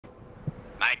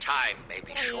My time may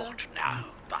be short now,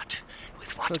 but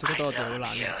with what I learn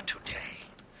here today,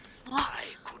 I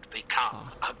could become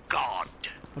a god.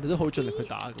 我哋都好盡力去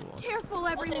打嘅喎。Careful, 我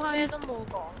哋 everyone. 咩都冇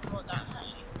講喎，但係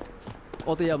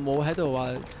我哋又冇喺度話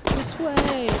this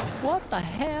way what the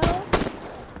hell。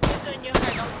仲要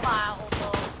係咁爆我個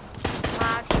媽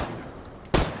條。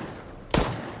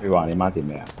你話你媽點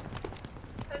咩啊？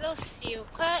佢喺度笑，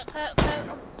佢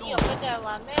我唔知喎，佢就係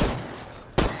話咩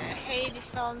？Hey,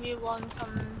 this song you want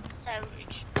some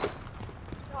sandwich？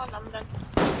我諗緊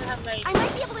佢係咪 I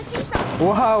might be able to see something.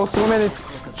 Wow, so many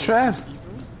traps.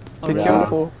 Be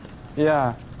careful.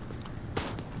 Yeah.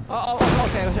 我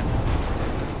射佢出。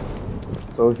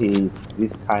So he's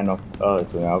this kind of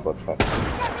仲有一個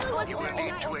trap。You will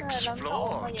need to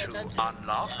explore to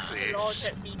unlock this. 攞着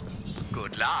面試。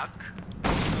Good luck.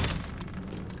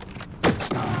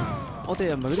 我哋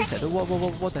又唔係嗰啲成日都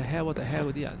what the hell 嗰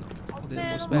啲人咯。我哋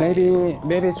冇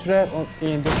spell。Maybe trap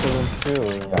in this room too.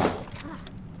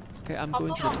 Okay, I'm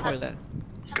going to the toilet.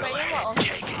 係咪因為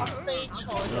我 stay 錯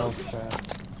咗 No trap.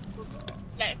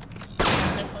 叻？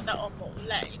你覺得我冇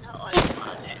叻，然後我又話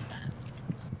叻？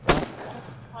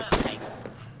可能係。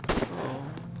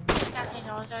但其實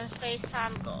我想 stay 3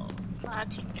個花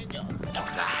田，跟住我。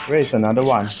Where's another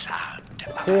one?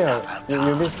 Here,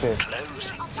 you missed it.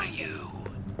 Closing for you.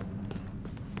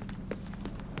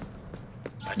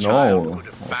 No.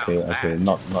 Okay,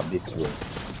 not this room.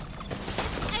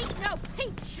 Ain't no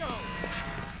peep show.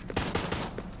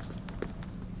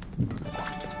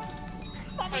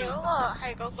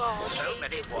 係嗰個 So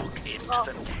many walk into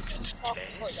the next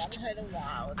個人 test. 喺度話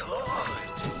我哋。 Good.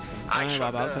 I shall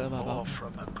Baba, learn Baba. more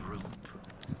from a group.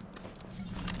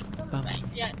 都唔明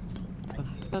一。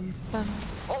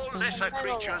 All lesser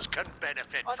creatures can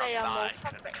benefit 我 from 哋有冇 my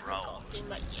topic 講 control. 啲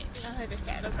乜嘢？點解佢哋成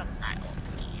日都咁大鑊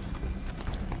嘅？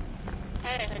睇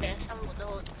嚟佢哋嘅生活都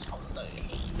好重對氣。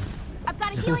I've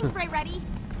got a healing spray ready.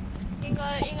 應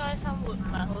該生活唔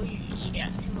係好如意嘅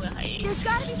人先會喺 There's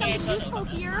gotta be something useful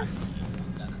here.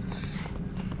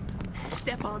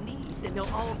 Step on these and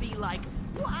they'll all be like,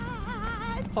 what?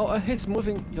 Oh, he's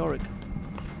moving, Yorick.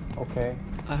 Okay.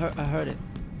 I heard it.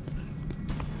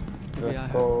 Let's Yeah, I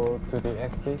go to the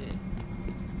exit.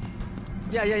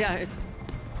 Yeah. It's.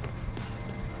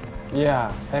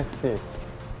 Yeah, exit.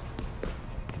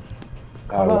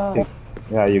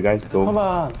 Yeah, you guys go. Come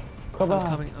on.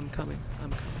 I'm coming.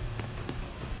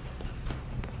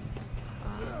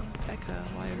 Becca,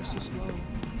 why are you so slow?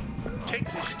 Take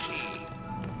this key.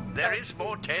 There is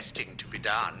more testing to be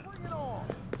done.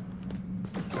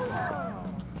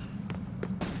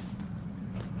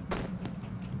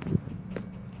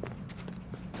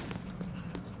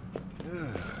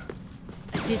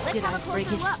 Let's have a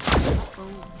closer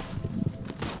look.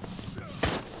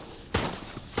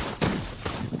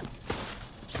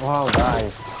 Wow,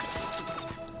 nice.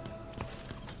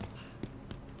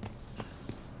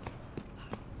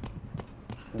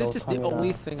 This is the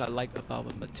only thing I like about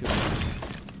Material.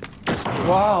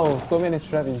 Wow, so many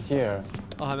traps in here.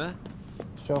 哦係咩？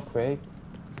 Shockwave.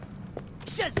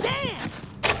 Shazam!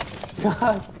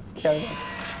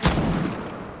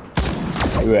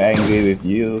 We were angry with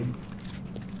you.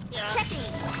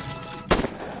 Checking.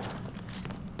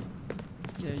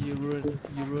 Yeah, you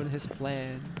ruined his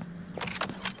plan.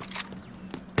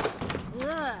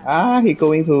 Ugh. He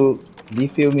going to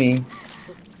defuse me.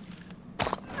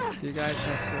 Do you guys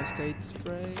have first aid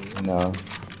spray? No,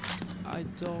 I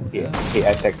don't he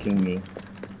have. attacking me.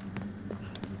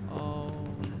 Oh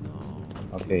no.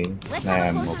 Okay, Let's now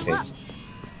have a I'm closer okay. look.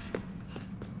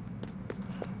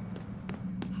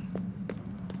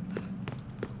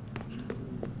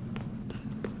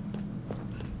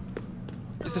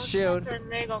 It's a shield. 最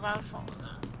尾嗰間房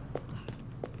啊，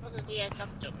嗰度啲嘢執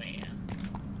咗未啊？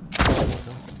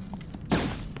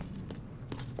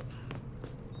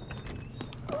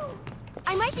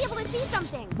 I might be able to see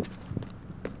something.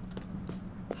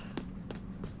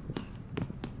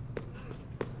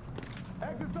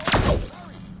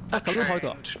 Ah,咁都開到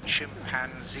啊 Trained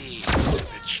chimpanzees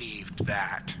have achieved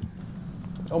that.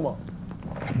 Oh,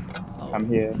 Come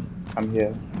here.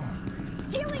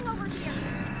 Healing over here.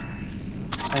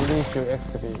 I need to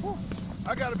exit.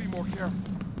 I gotta be more careful.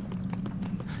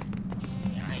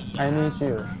 I need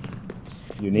you.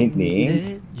 You need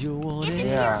me. You want If it's it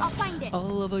here, Yeah. I'll find it.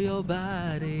 all over your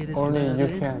body. This Only love you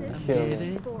it, can I'm kill give me.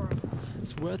 it.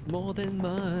 It's worth more than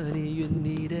money. You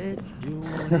need it. You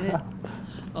want it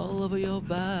all over your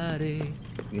body.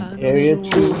 In I know that area you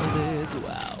 2. want this.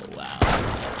 Wow.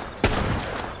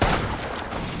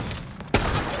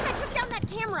 I think I took down that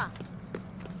camera.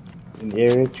 In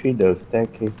area 3, the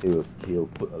staircase, he'll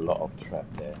put a lot of trap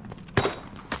there.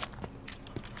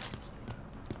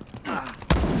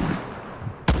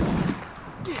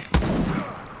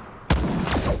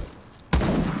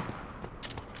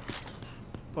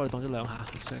 幫你擋咗2下。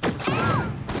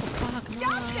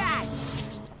Stop that!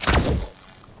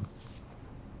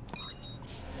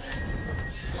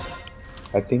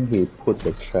 I think he put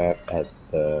the trap at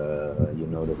the, you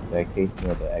know, the staircase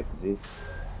near the exit.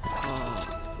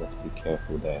 Just be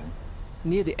careful there.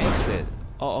 Near the exit.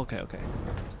 Oh, okay. Okay.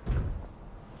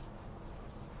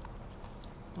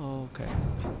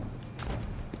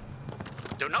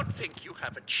 Do not think you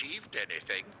have achieved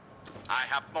anything. I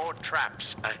have more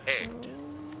traps ahead.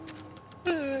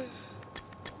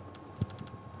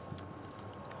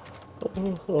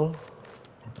 Oh,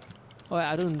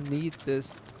 I don't need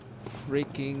this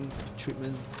freaking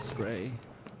treatment spray.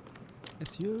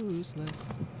 It's useless.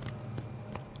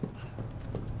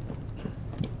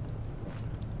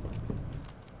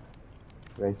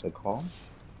 Where's the call?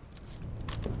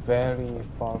 Very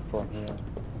far from here.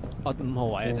 哦，5號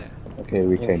位啊，啫。 Okay,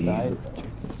 we can. Inside.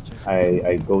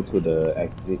 I go to the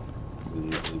exit. We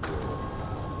will.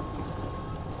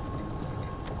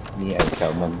 Me and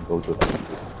Kelman go to the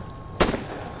exit.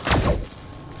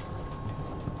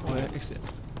 我嘅 exit。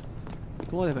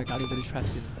咁我哋咪搞掂咗啲 trap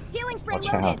先。 Healing spray 我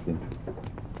check 下 loaded. 先。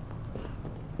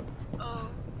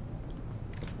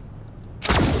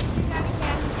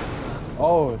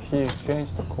 Oh, he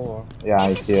changed the core. Yeah,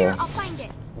 If it's it's here, here. I'll find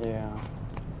it. Yeah.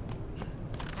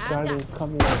 I'm Charlie, done. come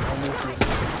here. Come with me.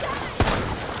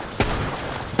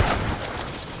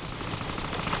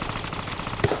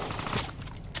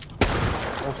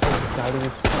 Okay,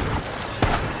 Charlie.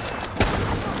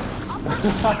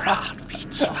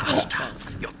 Beats faster.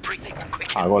 You're breathing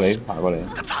爬過嚟， quickens. 爬過嚟。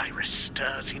 The virus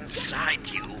stirs inside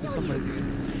you. Somebody's here.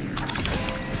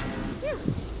 Phew,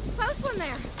 close one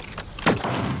there.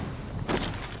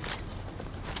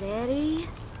 Steady.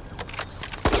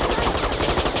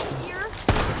 Here.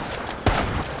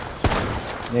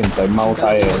 你唔使踎低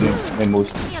啊！你冇。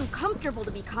 It's uncomfortable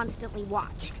to be constantly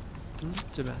watched.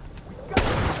 做咩？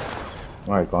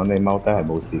我嚟講，你踎低係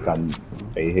冇時間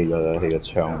比起個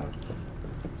槍。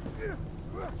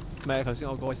唔係，頭先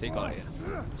我嗰個死角嚟嘅。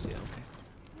冇事 OK。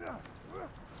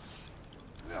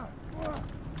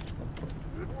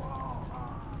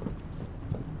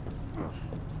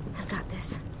 I've got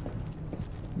this.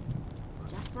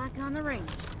 Just like on the range.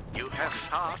 You have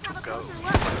far Let's have to a go. closer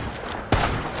look.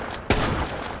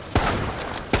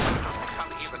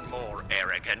 Become even more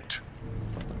arrogant.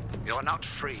 You're not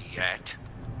free yet.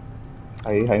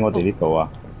 喺我哋呢度啊！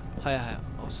係啊，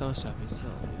我想上面先。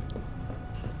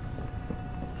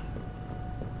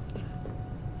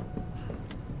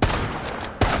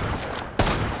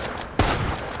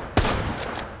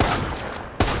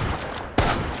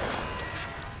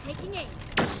 Taking aim.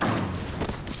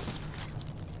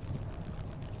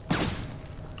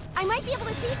 I might be able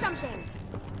to see something.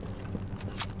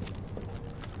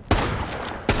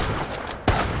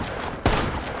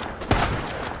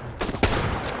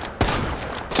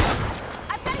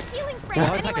 I've got a healing spray. 你 If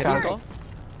可以睇其 anyone's 他 hurt. 個？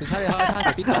你睇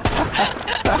係邊個？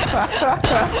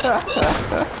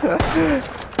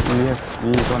 Yes,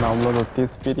 we're gonna upload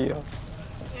this video.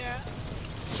 Yeah.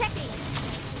 Checking.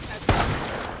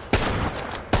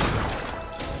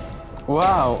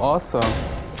 Wow, awesome.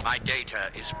 My data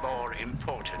is more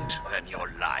important than your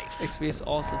life. XP is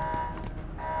awesome.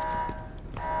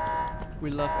 We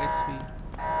love XP,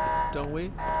 don't we?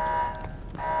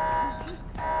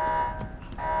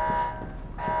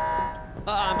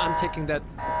 I'm taking that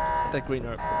green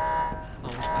herb.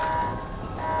 Almost died.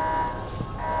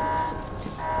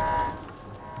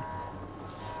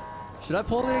 Should I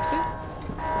pull the exit?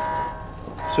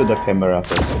 Shoot the camera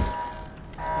first.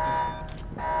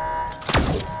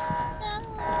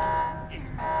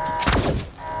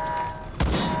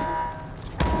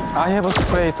 I have a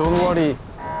spray, don't worry.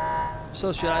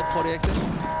 So should I pull the exit?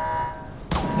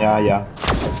 Yeah.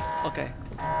 Okay.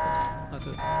 I'll do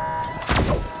it.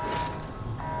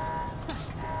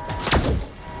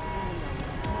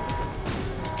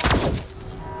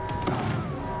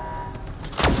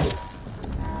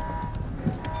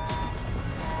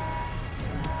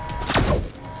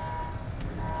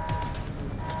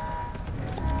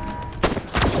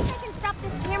 I can stop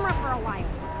this camera for a while.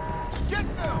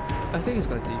 I think it's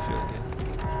gonna defuse again.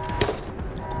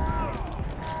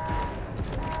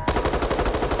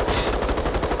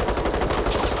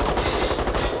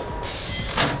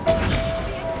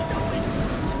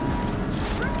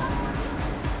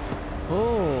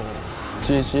 Oh,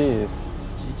 GG's.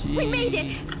 GG. We made it!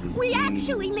 We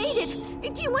actually made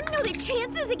it! Do you want to know the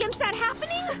chances against that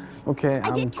happening? Okay, I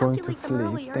I'm did going to calculate them sleep.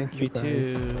 earlier. Thank you Me guys.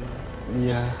 too.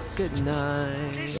 Yeah. Good night.